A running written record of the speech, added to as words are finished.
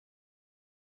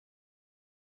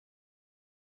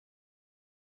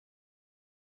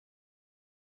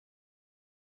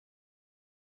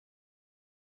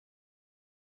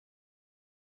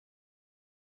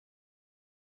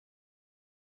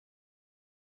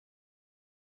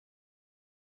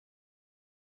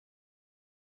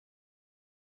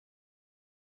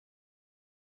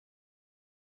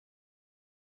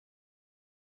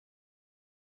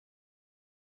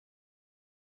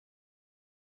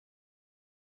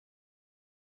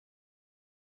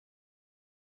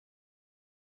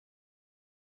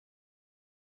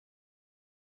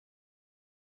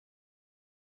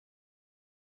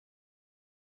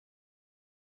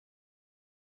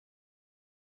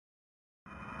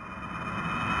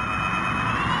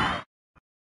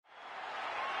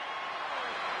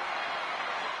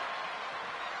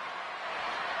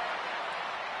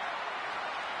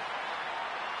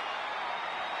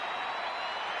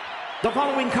The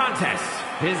following contest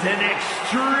is an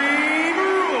Extreme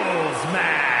Rules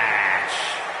match.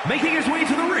 Making his way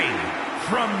to the ring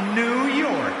from New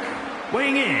York,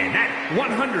 weighing in at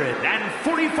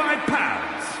 145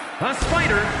 pounds, a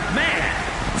Spider-Man.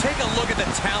 Take a look at the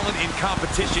talent in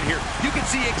competition here. You can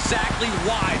see exactly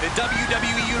why the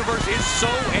WWE Universe is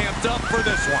so amped up for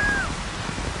this one.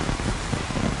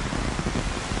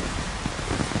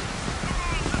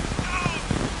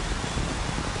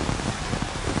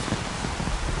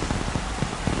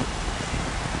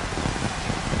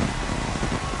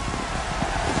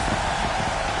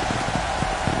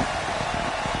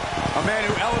 A man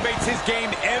who elevates his game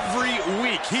every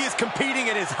week. He is competing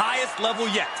at his highest level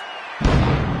yet.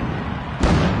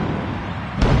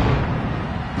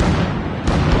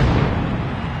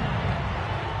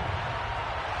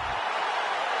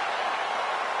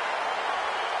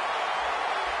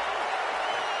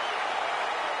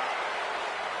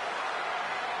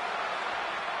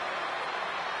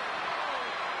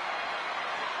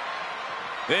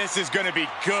 This is going to be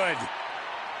good.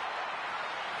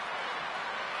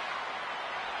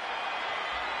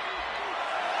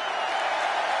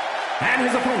 And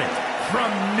his opponent from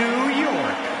New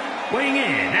York, weighing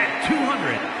in at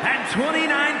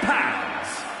 229 pounds,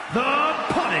 the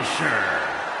Punisher.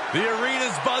 The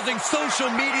arena's buzzing, social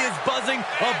media's buzzing,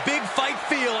 a big fight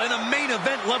feel in a main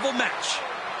event level match.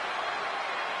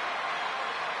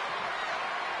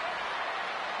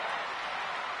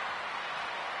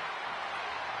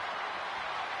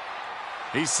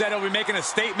 He said he'll be making a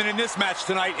statement in this match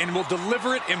tonight and will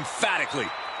deliver it emphatically.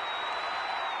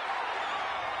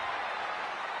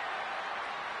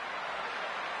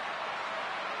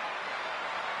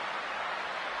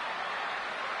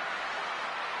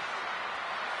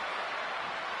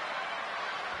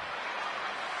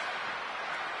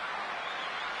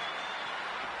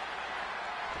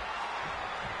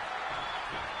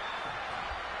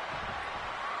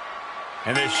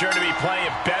 And there's sure to be plenty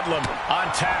of bedlam on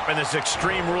tap in this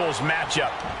Extreme Rules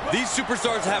matchup. These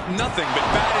superstars have nothing but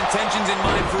bad intentions in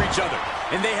mind for each other.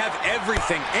 And they have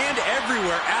everything and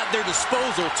everywhere at their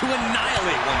disposal to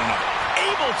annihilate one another.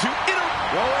 Able to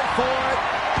going for it.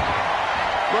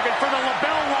 Looking for the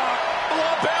lapel lock.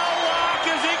 Lapel lock.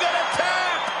 Is he going to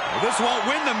tap? Well, this won't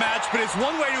win the match, but it's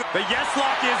one way to... The yes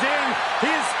lock is in. He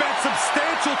has spent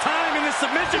substantial time in this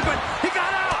submission, but he got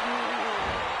out.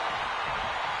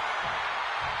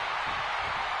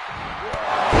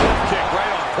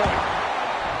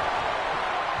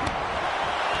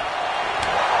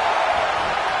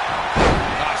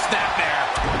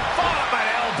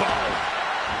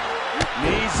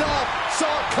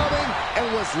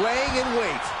 Was laying in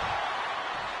wait.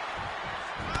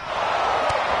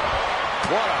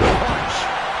 What a punch.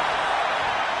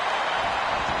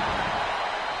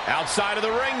 Outside of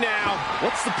the ring now.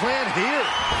 What's the plan here?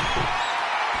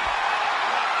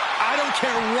 I don't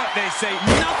care what they say.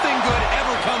 Nothing good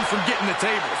ever comes from getting the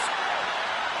tables.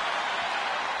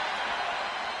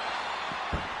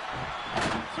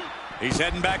 He's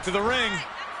heading back to the ring.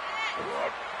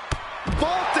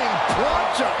 Vaulting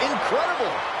plancha.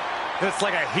 Incredible. It's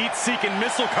like a heat-seeking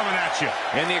missile coming at you.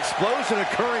 And the explosion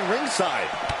occurring ringside.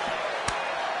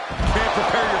 Can't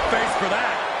prepare your face for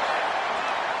that.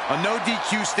 A no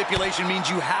DQ stipulation means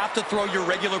you have to throw your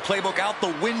regular playbook out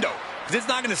the window, because it's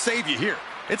not going to save you here.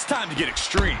 It's time to get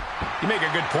extreme. You make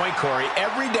a good point, Corey.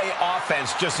 Everyday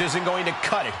offense just isn't going to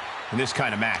cut it in this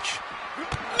kind of match.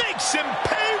 Makes him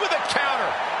pay with a counter.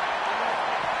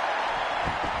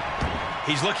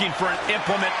 He's looking for an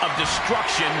implement of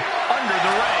destruction under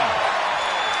the ring.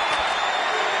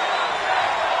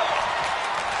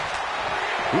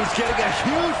 He's getting a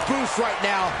huge boost right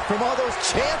now from all those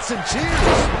chants and cheers.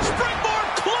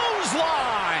 Springboard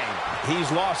clothesline.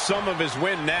 He's lost some of his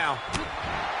wind now.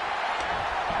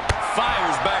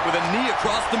 Fires back with a knee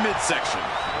across the midsection.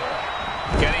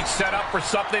 Getting set up for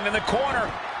something in the corner.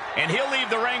 And he'll leave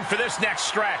the ring for this next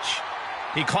stretch.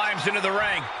 He climbs into the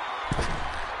ring.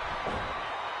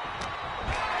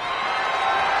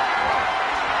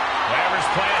 Whatever's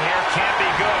playing here can't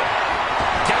be good.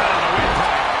 Down in the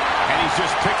windpipe. And he's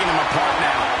just picking him apart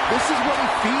now. This is what he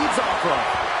feeds off of.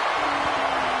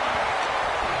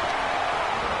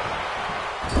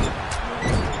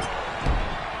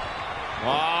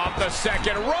 Off the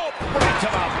second rope. Right to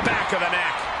the back of the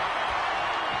neck.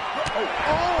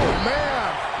 Oh,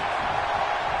 man.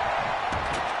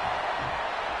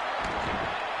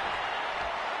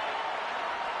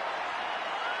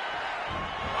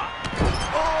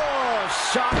 Oh,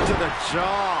 shot to the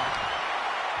jaw.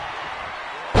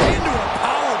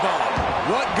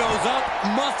 What goes up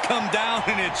must come down,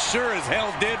 and it sure as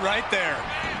hell did right there.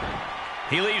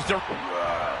 He leaves the...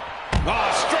 Oh,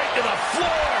 straight to the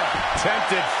floor.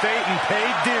 Tempted fate and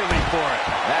paid dearly for it.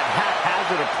 That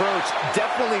haphazard approach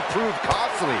definitely proved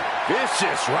costly.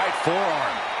 Vicious right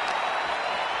forearm.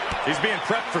 He's being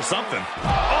prepped for something.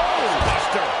 Oh,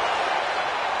 buster.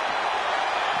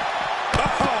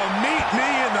 Oh, meet me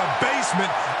in the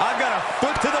basement. I've got a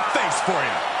foot to the face for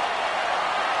you.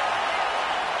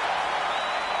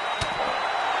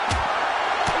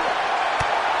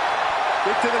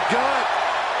 Kick to the gut.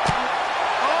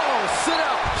 Oh, sit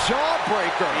out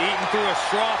jawbreaker. Eating through a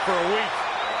straw for a week.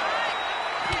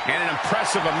 And an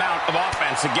impressive amount of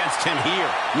offense against him here.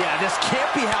 Yeah, this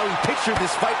can't be how he pictured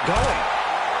this fight going.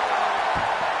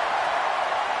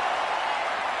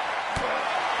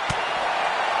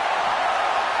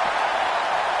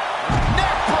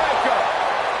 Neckbreaker.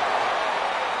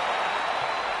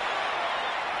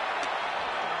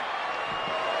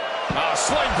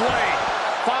 Sling blade.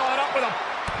 Followed up with a...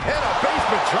 And a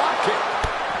basement drop kick.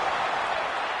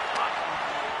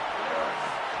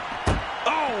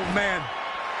 Oh, man.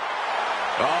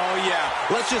 Oh, yeah.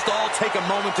 Let's just all take a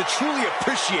moment to truly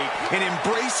appreciate and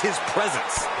embrace his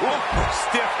presence. Whoa,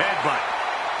 stiff headbutt.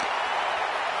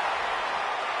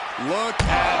 Look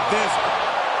at this.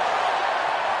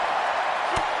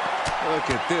 Look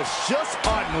at this, just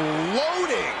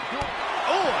unloading.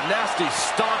 Oh, a nasty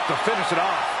stomp to finish it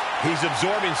off. He's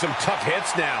absorbing some tough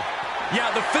hits now. Yeah,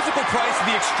 the physical price of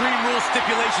the Extreme Rules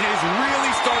stipulation is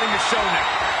really starting to show now.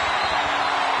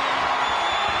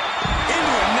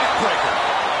 Into a neck breaker.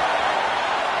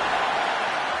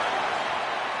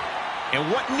 And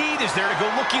what need is there to go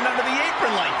looking under the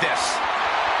apron like this?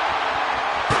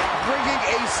 Bringing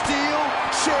a steel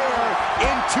chair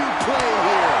into play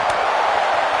here.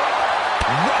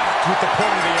 Rocked with the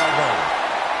point of the elbow.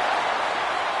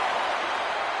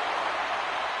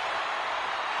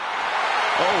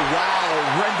 Oh, wow,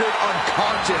 rendered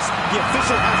unconscious. The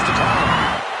official has to call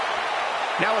him.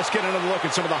 Now let's get another look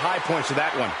at some of the high points of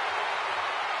that one.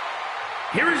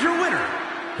 Here is your winner,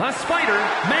 the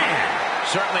Spider-Man.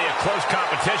 Certainly a close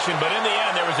competition, but in the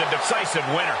end, there was a decisive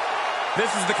winner.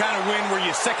 This is the kind of win where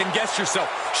you second-guess yourself.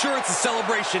 Sure, it's a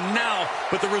celebration now,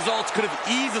 but the results could have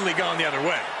easily gone the other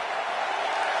way.